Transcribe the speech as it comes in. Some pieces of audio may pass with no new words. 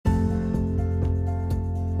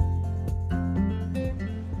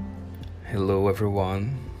Hello,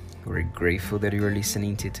 everyone. We're grateful that you are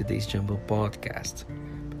listening to today's Jumbo podcast.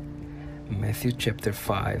 Matthew chapter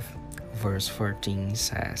 5, verse 14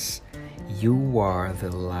 says, "You are the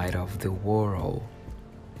light of the world."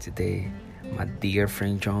 Today, my dear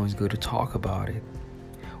friend John is going to talk about it.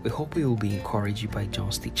 We hope you will be encouraged by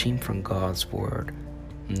John's teaching from God's Word.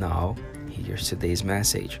 Now, here's today's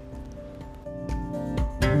message.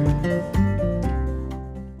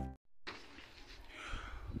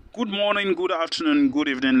 Good morning, good afternoon, good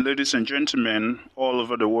evening, ladies and gentlemen all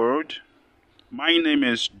over the world. My name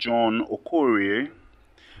is John Okorie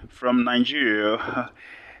from Nigeria,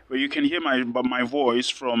 where you can hear my voice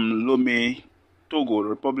from Lomé, Togo,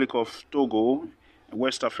 Republic of Togo,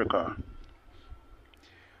 West Africa.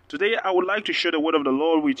 Today, I would like to share the word of the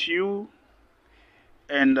Lord with you,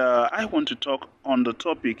 and I want to talk on the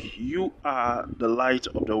topic, "You are the light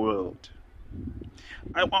of the world."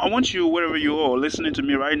 I want you, wherever you are, listening to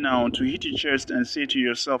me right now, to hit your chest and say to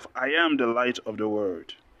yourself, "I am the light of the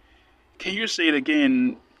world." Can you say it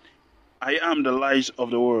again? I am the light of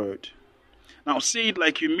the world. Now say it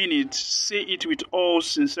like you mean it. Say it with all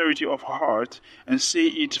sincerity of heart, and say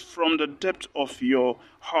it from the depth of your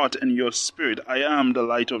heart and your spirit. I am the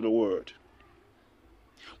light of the world.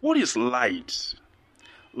 What is light?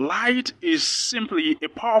 Light is simply a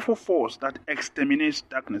powerful force that exterminates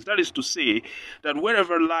darkness. That is to say, that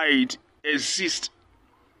wherever light exists,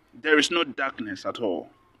 there is no darkness at all.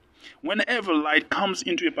 Whenever light comes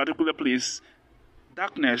into a particular place,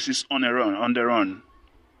 darkness is on the run.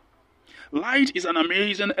 Light is an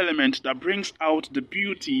amazing element that brings out the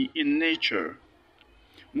beauty in nature.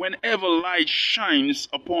 Whenever light shines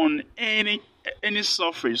upon any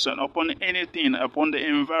surface and upon anything, upon the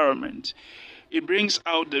environment, it brings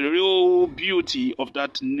out the real beauty of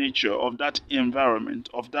that nature, of that environment,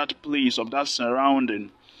 of that place, of that surrounding.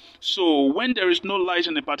 So when there is no light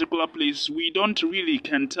in a particular place, we can't really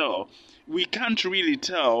tell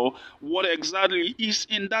what exactly is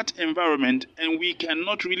in that environment, and we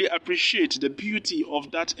cannot really appreciate the beauty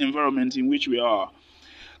of that environment in which we are.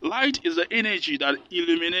 Light is the energy that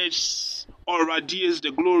illuminates or radiates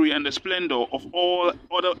the glory and the splendor of all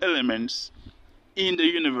other elements in the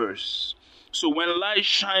universe. So when light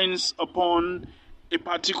shines upon a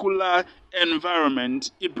particular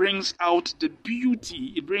environment, it brings out the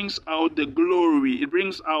beauty, it brings out the glory, it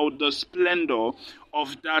brings out the splendor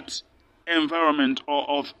of that environment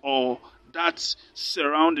or that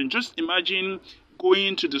surrounding. Just imagine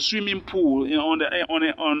going to the swimming pool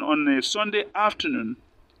on a Sunday afternoon,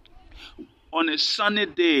 on a sunny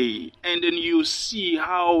day, and then you see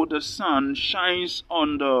how the sun shines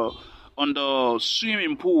on the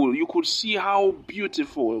swimming pool. You could see how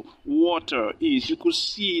beautiful water is. You could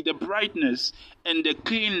see the brightness and the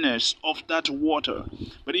cleanness of that water.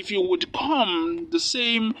 But if you would come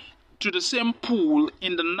to the same pool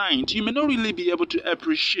in the night, you may not really be able to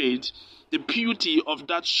appreciate the beauty of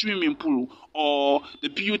that swimming pool or the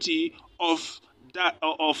beauty of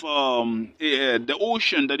the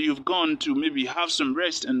ocean that you've gone to maybe have some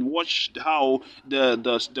rest and watch how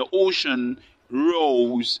the ocean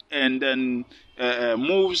rolls and then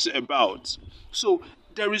moves about. So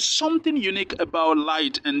there is something unique about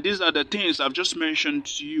light, and these are the things I've just mentioned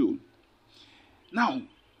to you. Now,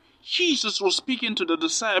 Jesus was speaking to the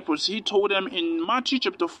disciples. He told them in Matthew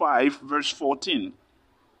chapter 5, verse 14,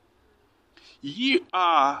 "Ye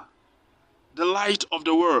are the light of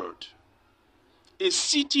the world. A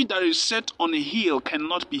city that is set on a hill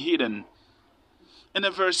cannot be hidden." And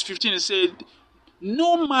in verse 15 it said,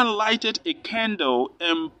 "No man lighteth a candle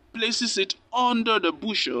and places it under the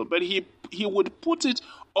bushel, but he would put it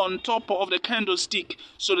on top of the candlestick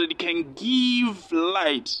so that it can give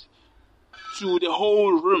light to the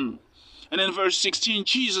whole room." And in verse 16,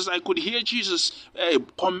 I could hear Jesus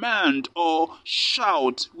command or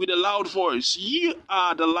shout with a loud voice, "Ye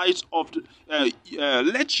are the light of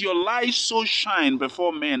let your light so shine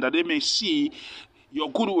before men that they may see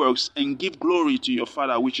your good works and give glory to your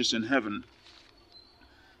Father which is in heaven."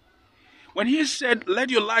 When he said, "Let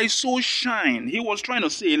your light so shine," he was trying to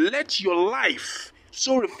say, let your life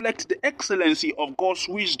so reflect the excellency of God's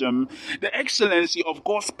wisdom, the excellency of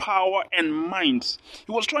God's power and might.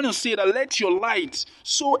 He was trying to say that let your light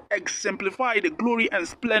so exemplify the glory and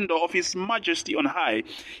splendor of His majesty on high.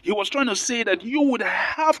 He was trying to say that you would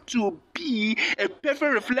have to be a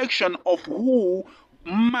perfect reflection of who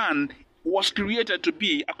man was created to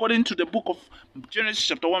be, according to the book of Genesis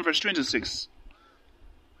chapter 1 verse 26.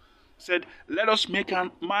 Said, "Let us make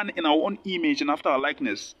a man in our own image and after our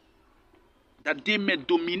likeness." that they may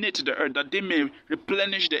dominate the earth, that they may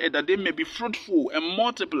replenish the earth, that they may be fruitful and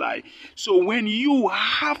multiply. So when you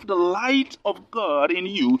have the light of God in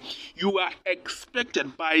you, you are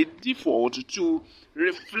expected by default to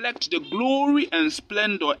reflect the glory and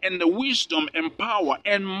splendor and the wisdom and power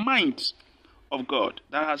and might of God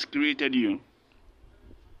that has created you.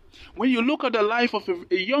 When you look at the life of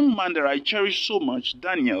a young man that I cherish so much,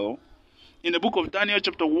 Daniel, in the book of Daniel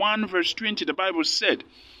chapter 1 verse 20, the Bible said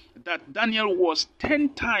that Daniel was 10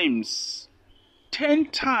 times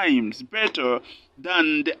better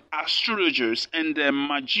than the astrologers and the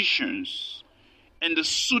magicians and the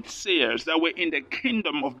soothsayers that were in the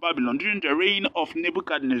kingdom of Babylon during the reign of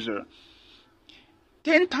Nebuchadnezzar.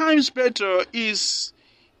 10 times better is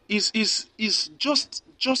just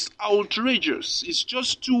outrageous. It's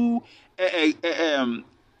just too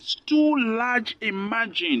large a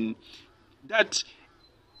margin that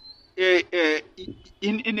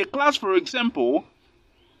in a class, for example,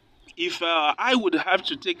 if I would have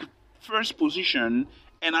to take first position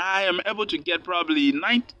and I am able to get probably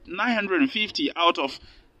 950 out of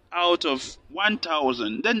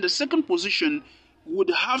 1,000, then the second position would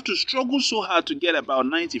have to struggle so hard to get about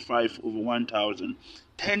 95 over 1,000.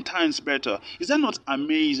 10 times better. Is that not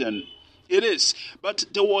amazing? It is. But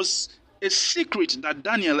there was a secret that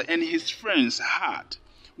Daniel and his friends had,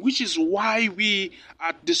 which is why we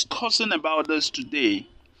are discussing about this today.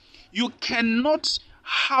 You cannot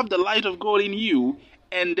have the light of God in you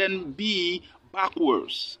and then be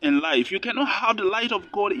backwards in life. You cannot have the light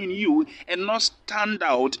of God in you and not stand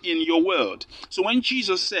out in your world. So when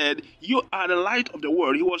Jesus said, "You are the light of the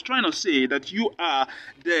world," he was trying to say that you are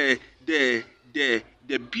the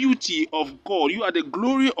beauty of God. You are the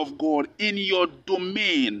glory of God in your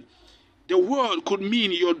domain. The world could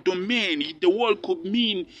mean your domain. The world could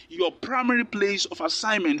mean your primary place of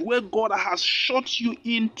assignment, where God has shot you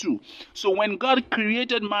into. So when God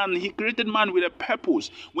created man, he created man with a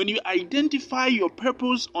purpose. When you identify your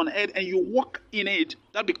purpose on earth and you walk in it,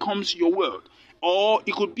 that becomes your world. Or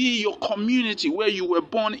it could be your community where you were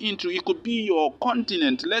born into. It could be your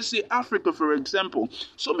continent. Let's say Africa, for example.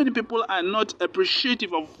 So many people are not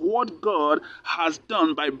appreciative of what God has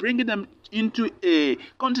done by bringing them into a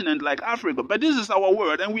continent like Africa. But this is our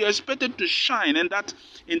world, and we are expected to shine in that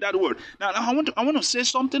world. Now, I want to say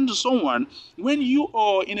something to someone. When you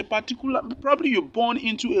are in a particular, probably you're born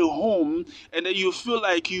into a home, and then you feel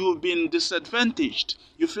like you've been disadvantaged.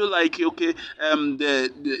 You feel like, okay,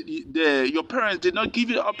 your parents did not give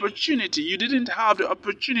you the opportunity. You didn't have the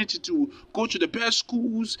opportunity to go to the best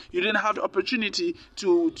schools. You didn't have the opportunity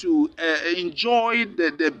to enjoy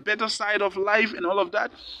the better side of life and all of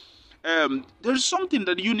that. There's something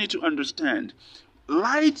that you need to understand.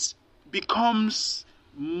 Light becomes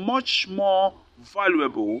much more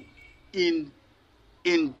valuable in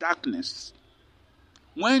darkness.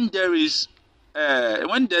 When there is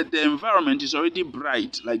when the environment is already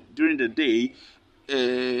bright, like during the day,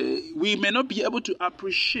 we may not be able to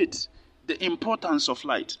appreciate the importance of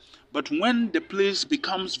light. But when the place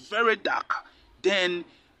becomes very dark, then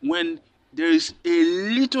when there is a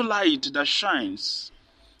little light that shines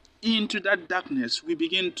into that darkness, we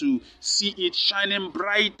begin to see it shining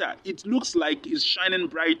brighter. It looks like it's shining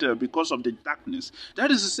brighter because of the darkness.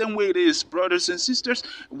 That is the same way it is, brothers and sisters.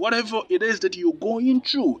 Whatever it is that you're going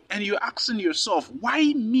through and you're asking yourself,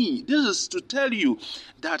 why me? This is to tell you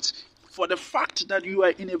that for the fact that you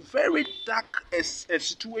are in a very dark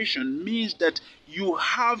situation means that you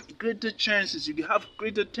have greater chances, you have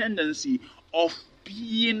greater tendency of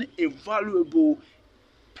being a valuable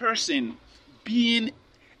person, being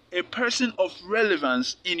a person of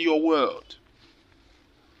relevance in your world.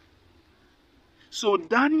 So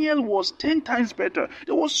Daniel was 10 times better.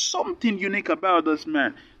 There was something unique about this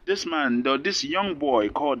young boy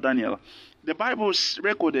called Daniel. The Bible is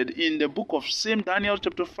recorded in the book of same Daniel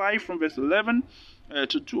chapter 5 from verse 11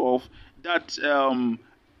 to 12 that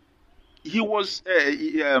he was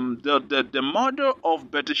the mother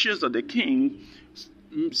of Belteshazzar the king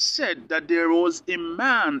said that there was a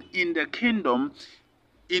man in the kingdom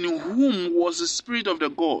in whom was the spirit of the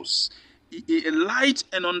gods. A light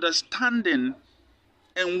and understanding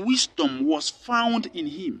and wisdom was found in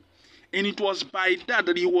him. And it was by that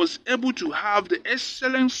he was able to have the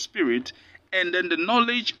excellent spirit and then the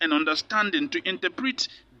knowledge and understanding to interpret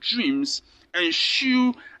dreams and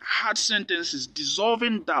shew hard sentences,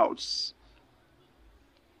 dissolving doubts.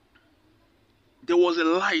 There was a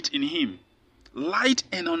light in him. Light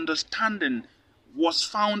and understanding was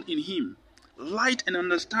found in him. light and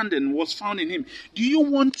understanding was found in him. Do you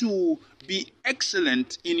want to be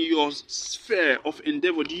excellent in your sphere of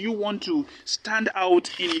endeavor? Do you want to stand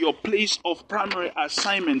out in your place of primary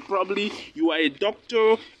assignment? Probably you are a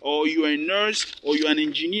doctor, or you are a nurse, or you are an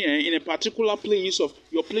engineer in a particular place of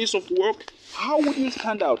your place of work. How would you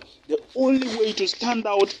stand out? The only way to stand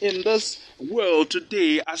out in this world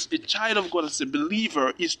today as a child of God, as a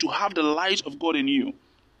believer, is to have the light of God in you.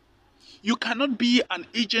 You cannot be an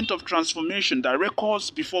agent of transformation that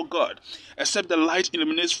records before God except the light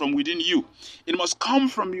illuminates from within you. It must come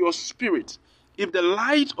from your spirit. If the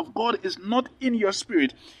light of God is not in your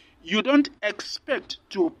spirit, you don't expect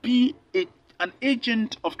to be an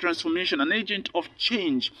agent of transformation, an agent of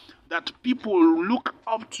change that people look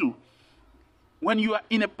up to. When you are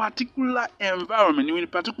in a particular environment, in a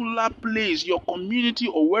particular place, your community,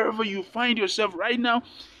 or wherever you find yourself right now,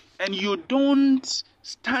 and you don't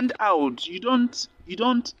stand out, you don't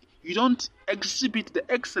exhibit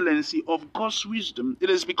the excellency of God's wisdom, it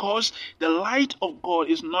is because the light of God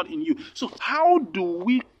is not in you. So how do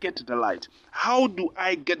we get the light? How do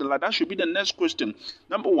I get the light? That should be the next question.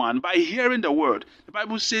 Number one, by hearing the word. The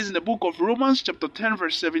Bible says in the book of Romans chapter 10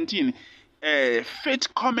 verse 17, faith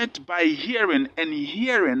cometh by hearing, and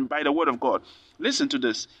hearing by the word of God. Listen to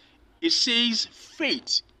this. It says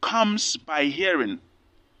faith comes by hearing,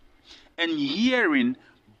 and hearing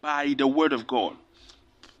by the word of God.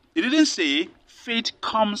 It didn't say faith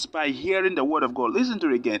comes by hearing the word of God. Listen to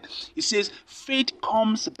it again. It says faith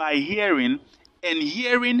comes by hearing, and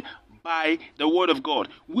hearing by the word of God,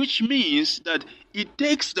 which means that it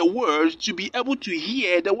takes the word to be able to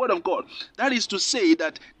hear the word of God. That is to say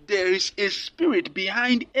that there is a spirit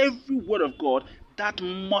behind every word of God that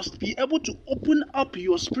must be able to open up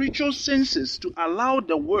your spiritual senses to allow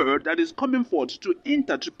the word that is coming forth to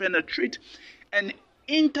enter, to penetrate, and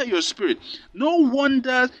enter your spirit. No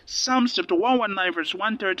wonder Psalms chapter 119 verse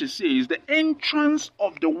 130 says, the entrance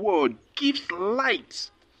of the word gives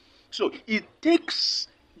light. So it takes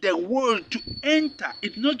the word to enter.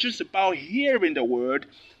 It's not just about hearing the word.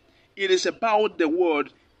 It is about the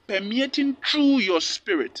word permeating through your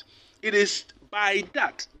spirit. It is by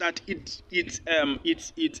that it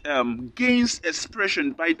gains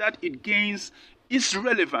expression. By that it gains its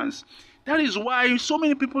relevance. That is why so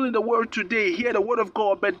many people in the world today hear the word of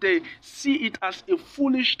God, but they see it as a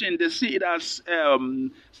foolish thing. They see it as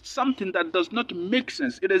something that does not make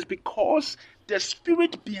sense. It is because the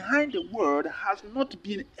spirit behind the word has not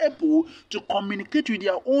been able to communicate with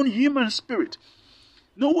their own human spirit.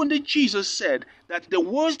 No wonder Jesus said that the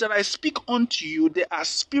words that I speak unto you, they are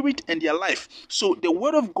spirit and they are life. So the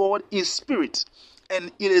word of God is spirit.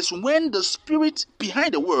 And it is when the spirit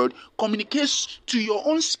behind the word communicates to your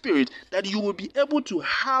own spirit that you will be able to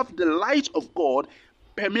have the light of God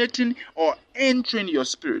permeating or entering your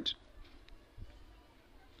spirit.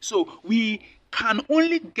 So we can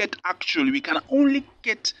only get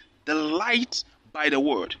the light by the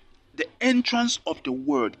word. The entrance of the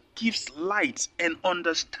word gives light and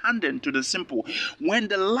understanding to the simple. When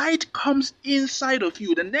the light comes inside of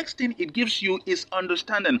you, the next thing it gives you is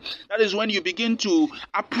understanding. That is when you begin to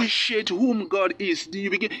appreciate whom God is.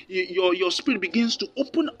 Your spirit begins to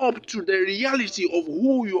open up to the reality of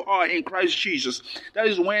who you are in Christ Jesus. That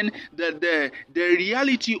is when the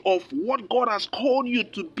reality of what God has called you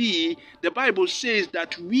to be, the Bible says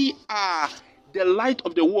that we are the light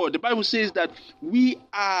of the world. The Bible says that we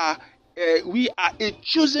are a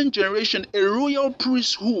chosen generation, a royal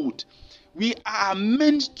priesthood. We are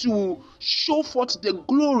meant to show forth the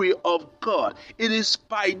glory of God. It is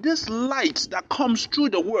by this light that comes through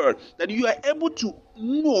the word that you are able to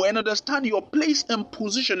know and understand your place and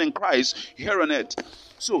position in Christ here on earth.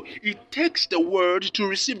 So it takes the word to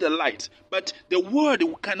receive the light, but the word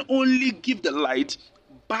can only give the light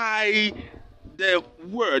by the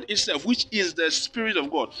word itself, which is the Spirit of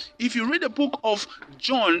God. If you read the book of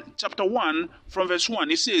John chapter 1 from verse 1,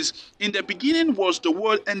 it says, in the beginning was the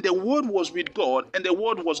word, and the word was with God, and the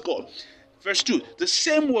word was God. Verse 2, the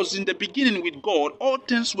same was in the beginning with God. All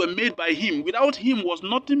things were made by him. Without him was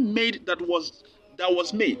nothing made that was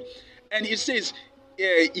made. And it says,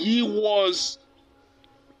 in him was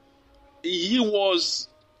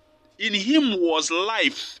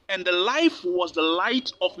life, and the life was the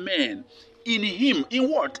light of man. In him, in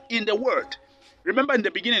what? In the word. Remember in the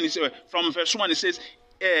beginning, from verse 1, it says,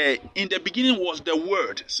 in the beginning was the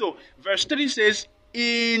word. So verse 3 says,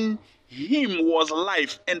 in him was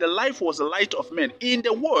life, and the life was the light of men. In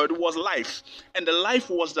the word was life, and the life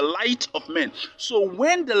was the light of men. So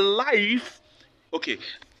when the life,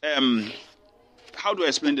 how do I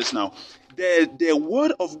explain this now? The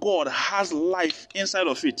word of God has life inside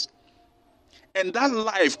of it. And that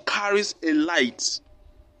life carries a light.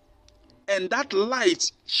 And that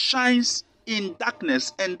light shines in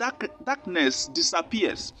darkness, and darkness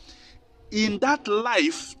disappears. In that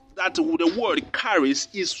life that the word carries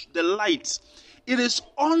is the light. It is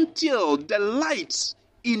until the light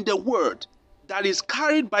in the word that is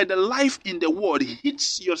carried by the life in the word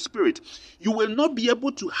hits your spirit, you will not be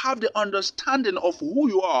able to have the understanding of who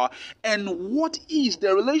you are and what is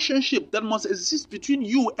the relationship that must exist between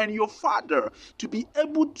you and your Father to be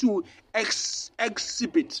able to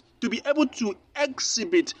exhibit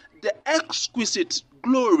the exquisite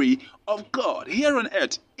glory of God here on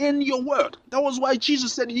earth in your word. That was why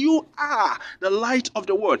Jesus said, you are the light of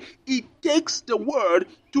the world. It takes the word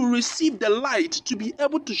to receive the light to be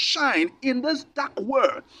able to shine in this dark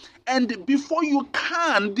world. And before you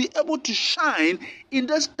can be able to shine in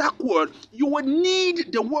this dark world, you will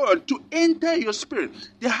need the word to enter your spirit.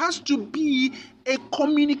 There has to be a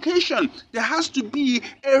communication. There has to be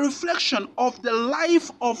a reflection of the life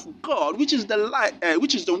of God, which is the light,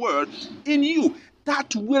 which is the word in you,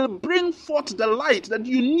 that will bring forth the light that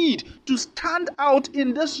you need to stand out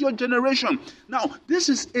in this your generation. Now, this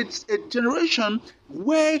is a generation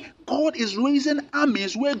where God is raising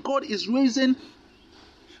armies, where God is raising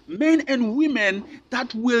men and women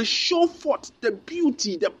that will show forth the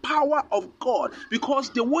beauty, the power of God,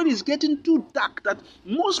 because the world is getting too dark that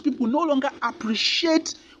most people no longer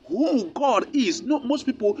appreciate who God is. Most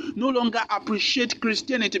people no longer appreciate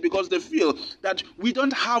Christianity because they feel that we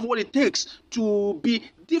don't have what it takes to be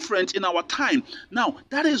different in our time. Now,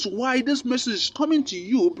 that is why this message is coming to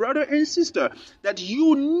you, brother and sister, that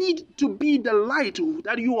you need to be the light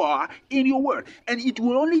that you are in your word. And it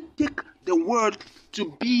will only take the word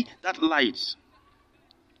to be that light.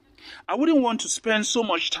 I wouldn't want to spend so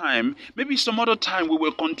much time. Maybe some other time we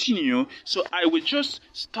will continue. So I will just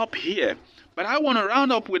stop here. But I want to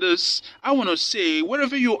round up with this. I want to say,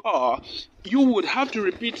 wherever you are, you would have to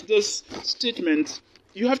repeat this statement.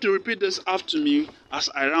 You have to repeat this after me as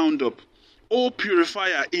I round up. O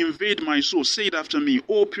purifier, invade my soul. Say it after me.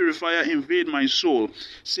 O purifier, invade my soul.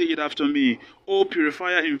 Say it after me. O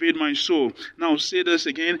purifier, invade my soul. Now say this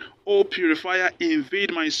again. O purifier,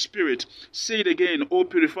 invade my spirit. Say it again. O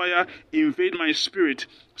purifier, invade my spirit.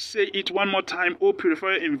 Say it one more time. O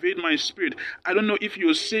purifier, invade my spirit. I don't know if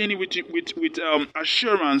you're saying it with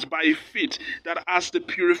assurance by faith that as the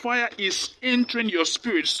purifier is entering your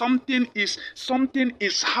spirit, something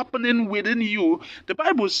is happening within you. The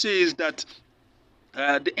Bible says that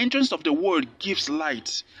the entrance of the word gives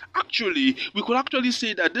light. Actually, we could actually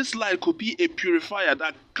say that this light could be a purifier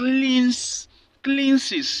that cleanses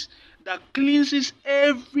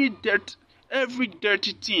every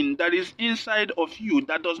dirty thing that is inside of you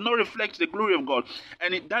that does not reflect the glory of God,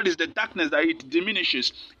 and that is the darkness that it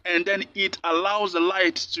diminishes, and then it allows the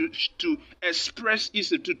light to express,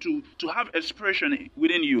 to have expression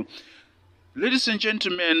within you. Ladies and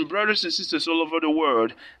gentlemen, brothers and sisters all over the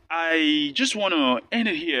world, I just want to end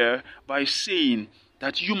it here by saying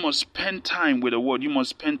that you must spend time with the word. You must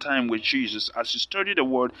spend time with Jesus. As you study the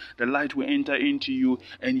word, the light will enter into you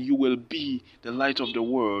and you will be the light of the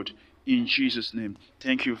world in Jesus' name.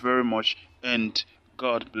 Thank you very much and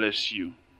God bless you.